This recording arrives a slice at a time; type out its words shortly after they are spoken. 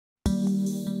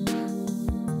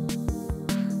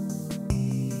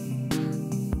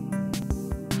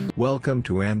Welcome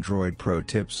to Android Pro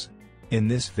Tips. In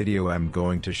this video I'm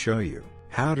going to show you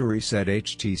how to reset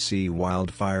HTC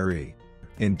Wildfire E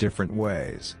in different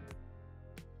ways.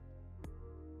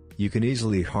 You can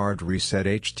easily hard reset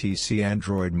HTC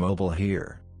Android mobile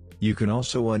here. You can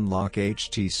also unlock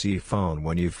HTC phone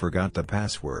when you forgot the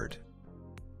password.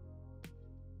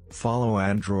 Follow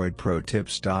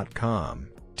AndroidProTips.com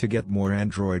to get more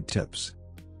Android tips.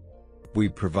 We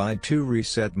provide two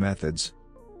reset methods.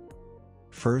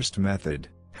 First method,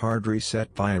 hard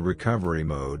reset via recovery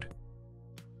mode.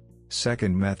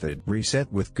 Second method,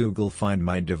 reset with Google Find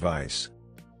My Device.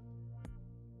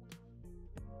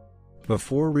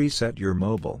 Before reset your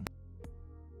mobile,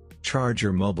 charge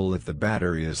your mobile if the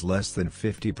battery is less than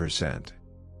 50%.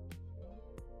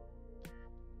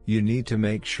 You need to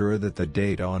make sure that the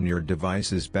data on your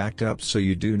device is backed up so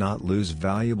you do not lose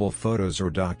valuable photos or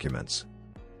documents.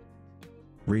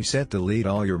 Delete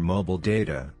all your mobile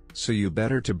data, so you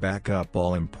better to back up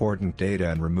all important data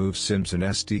and remove SIMs and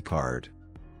SD card.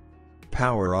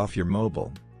 Power off your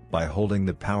mobile by holding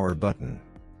the power button.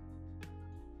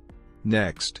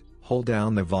 Next, hold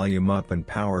down the volume up and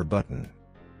power button.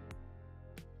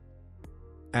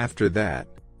 After that,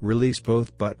 release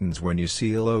both buttons when you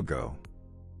see a logo.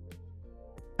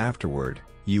 Afterward,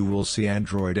 you will see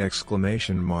Android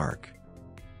exclamation mark.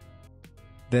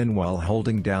 Then while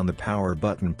holding down the power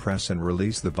button, press and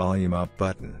release the volume up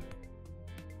button.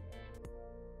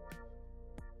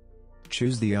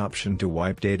 Choose the option to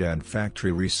wipe data and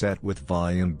factory reset with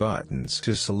volume buttons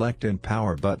to select and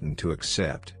power button to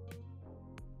accept.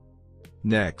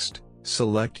 Next,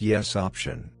 select Yes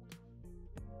option.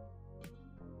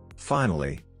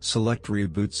 Finally, select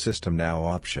Reboot System Now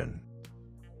option.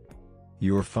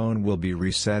 Your phone will be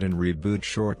reset and reboot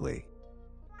shortly.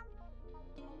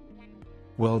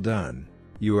 Well done,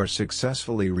 you are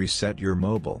successfully reset your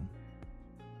mobile.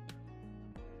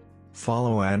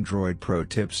 Follow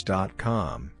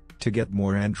AndroidProTips.com to get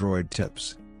more Android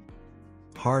tips.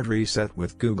 Hard reset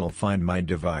with Google Find My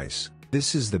Device.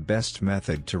 This is the best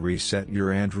method to reset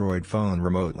your Android phone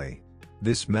remotely.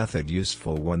 This method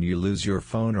useful when you lose your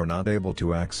phone or not able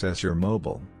to access your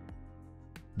mobile.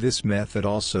 This method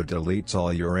also deletes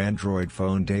all your Android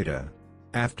phone data.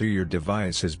 After your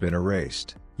device has been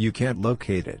erased, you can't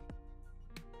locate it.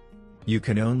 You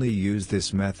can only use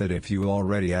this method if you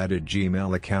already added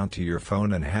Gmail account to your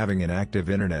phone and having an active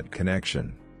internet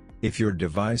connection. If your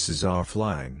device is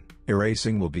offline,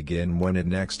 erasing will begin when it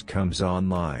next comes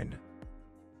online.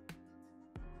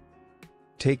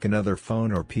 Take another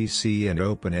phone or PC and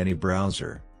open any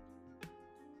browser.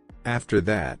 After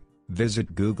that,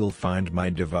 visit Google Find My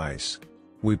Device.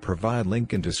 We provide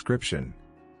link in description.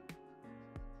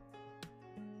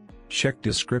 Check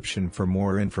description for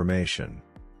more information.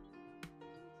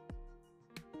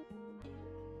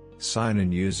 Sign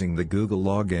in using the Google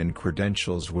login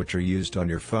credentials which are used on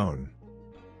your phone.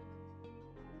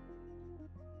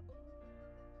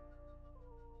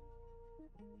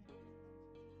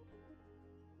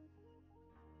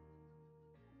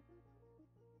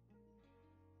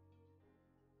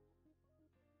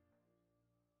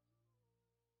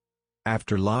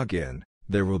 After login,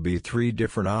 there will be three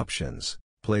different options: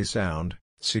 Play Sound,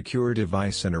 Secure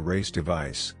Device and Erase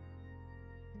Device.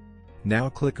 Now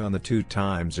click on the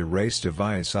 2x Erase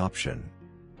Device option.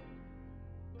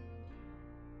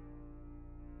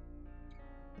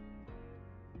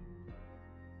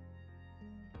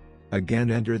 Again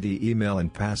enter the email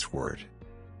and password.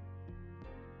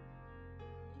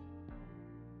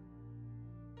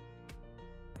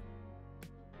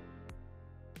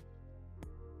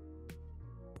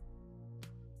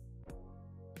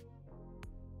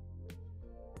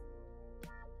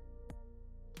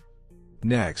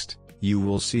 Next, you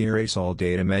will see Erase All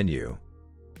Data menu.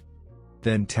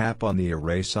 Then tap on the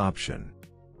Erase option.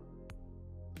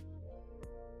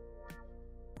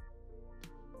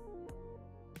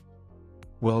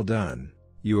 Well done,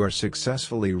 you are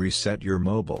successfully reset your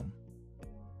mobile.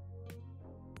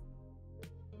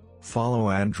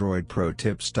 Follow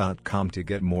AndroidProTips.com to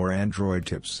get more Android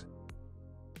tips.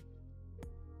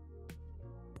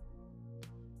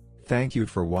 Thank you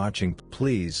for watching.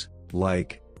 Please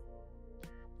like,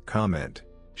 comment,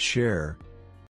 share,